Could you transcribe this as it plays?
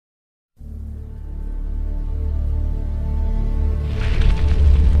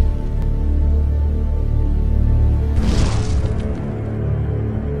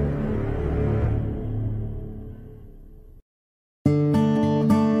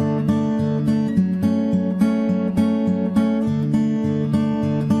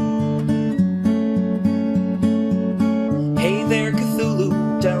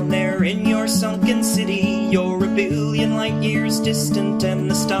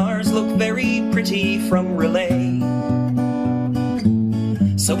stars look very pretty from relay.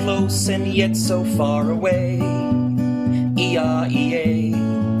 So close and yet so far away. E-A-E-A.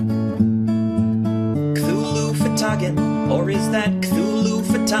 Cthulhu Fatagan, or is that Cthulhu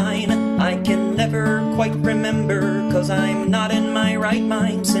Fatine? I can never quite remember, 'cause I'm not in my right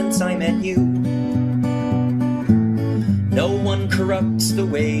mind since I met you. No one corrupts the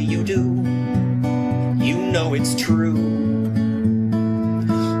way you do. You know it's true.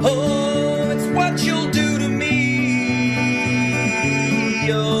 Oh, it's what you'll do to me.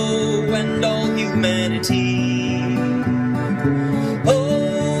 Oh, and all humanity.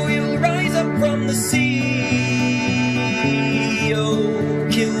 Oh, you'll rise up from the sea. Oh,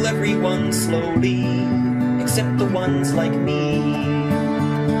 kill everyone slowly, except the ones like me.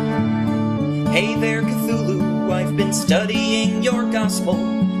 Hey there, Cthulhu, I've been studying your gospel.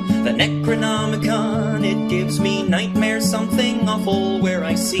 The Necronomicon, it gives me nightmares, something awful where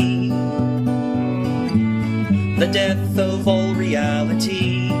I see the death of all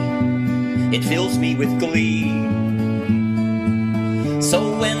reality. It fills me with glee. So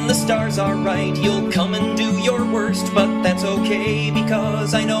when the stars are right, you'll come and do your worst, but that's okay,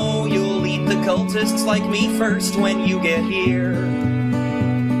 because I know you'll eat the cultists like me first when you get here.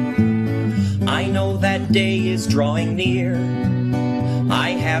 I know that day is drawing near. I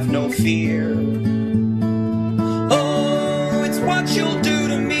have no fear. Oh, it's what you'll do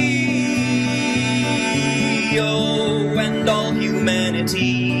to me. Oh, and all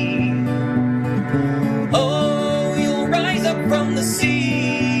humanity. Oh, you'll rise up from the sea.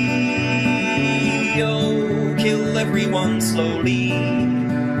 Oh, kill everyone slowly.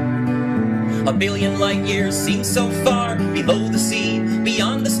 A billion light years seem so far below the sea.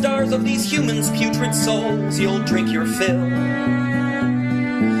 Beyond the stars of these humans' putrid souls, you'll drink your fill.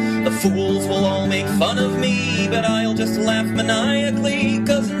 The fools will all make fun of me, but I'll just laugh maniacally,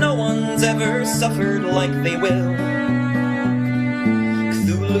 'cause no one's ever suffered like they will.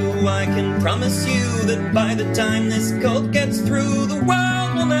 Cthulhu, I can promise you that by the time this cult gets through, the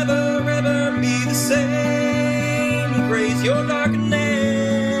world will never ever be the same. Praise your dark name.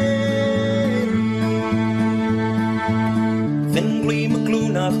 Fingli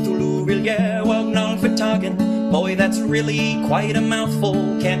McLuna Cthulhu Rilye Wagnal Fatagan. Boy, that's really quite a mouthful.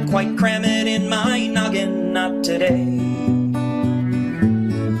 Can't quite cram it in my noggin, not today.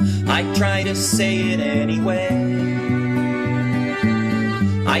 I try to say it anyway.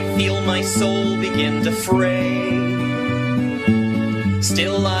 I feel my soul begin to fray.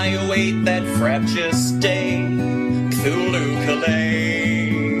 Still I await that fraptious day. Cthulhu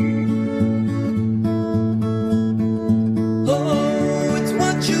Calais. Oh, it's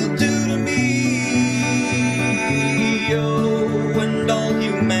what you do to me. Oh, and all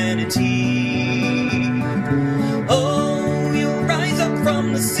humanity. Oh, you'll rise up from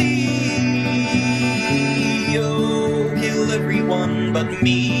the sea. Oh, kill everyone but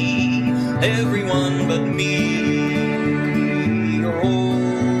me. Everyone but me. Oh,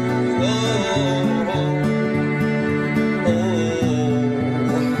 oh, oh, oh.